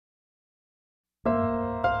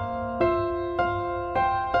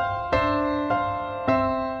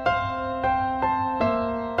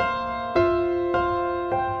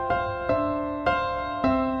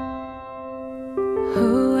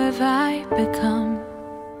become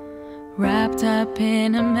wrapped up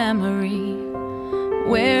in a memory?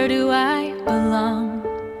 Where do I belong?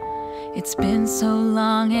 It's been so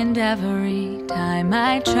long, and every time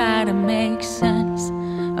I try to make sense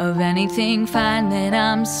of anything, find that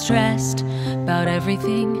I'm stressed about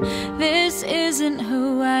everything. This isn't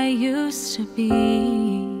who I used to be.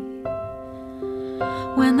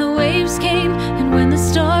 When the waves came and when the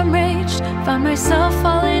storm raged, found myself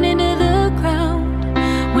falling into the ground.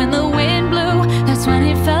 When the wind blew, that's when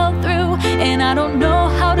it fell through, and I don't know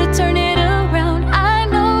how to turn it around. I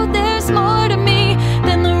know there's more to me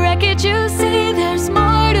than the wreckage you see. There's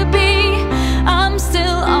more to be. I'm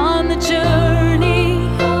still on the journey.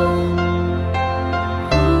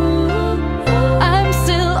 I'm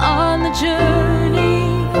still on the journey.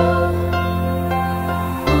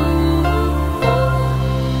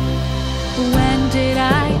 When did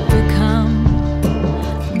I become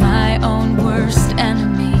my own worst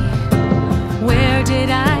enemy? Where did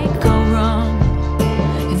I go wrong?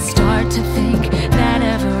 And start to think that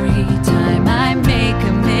every time I make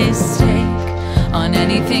a mistake on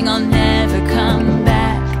anything, I'll never come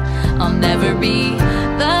back. I'll never be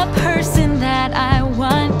the